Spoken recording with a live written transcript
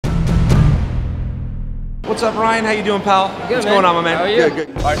What's up, Ryan? How you doing, pal? Good, What's man. going on, my man? How are you?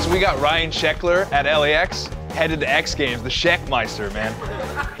 Good. All right, so we got Ryan Sheckler at LAX, headed to X Games, the Sheckmeister, man.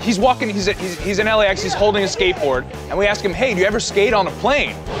 He's walking, he's in LAX, he's holding a skateboard, and we ask him, hey, do you ever skate on a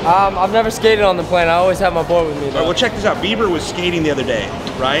plane? I've never skated on the plane. I always have my board with me, though. All right, well, check this out. Bieber was skating the other day,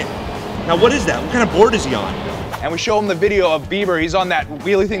 right? Now, what is that? What kind of board is he on? And we show him the video of Bieber. He's on that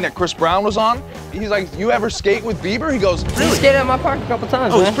wheelie thing that Chris Brown was on. He's like, you ever skate with Bieber? He goes, really? He skated at my park a couple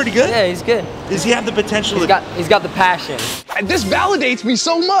times, Oh, man. he's pretty good? Yeah, he's good. Does he have the potential He's got the passion. And this validates me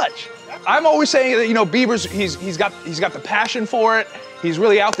so much. I'm always saying that, you know, Bieber's, he's got the passion for it. He's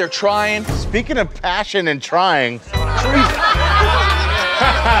really out there trying. Speaking of passion and trying.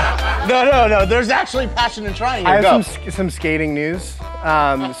 No. There's actually passion in trying. I have some skating news.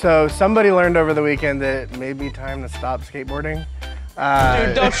 So somebody learned over the weekend that it may be time to stop skateboarding.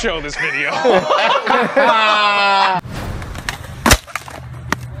 Dude, don't show this video.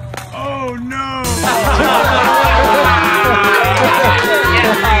 Oh, no!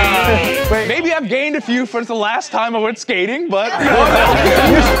 Maybe I've gained a few for the last time I went skating, but...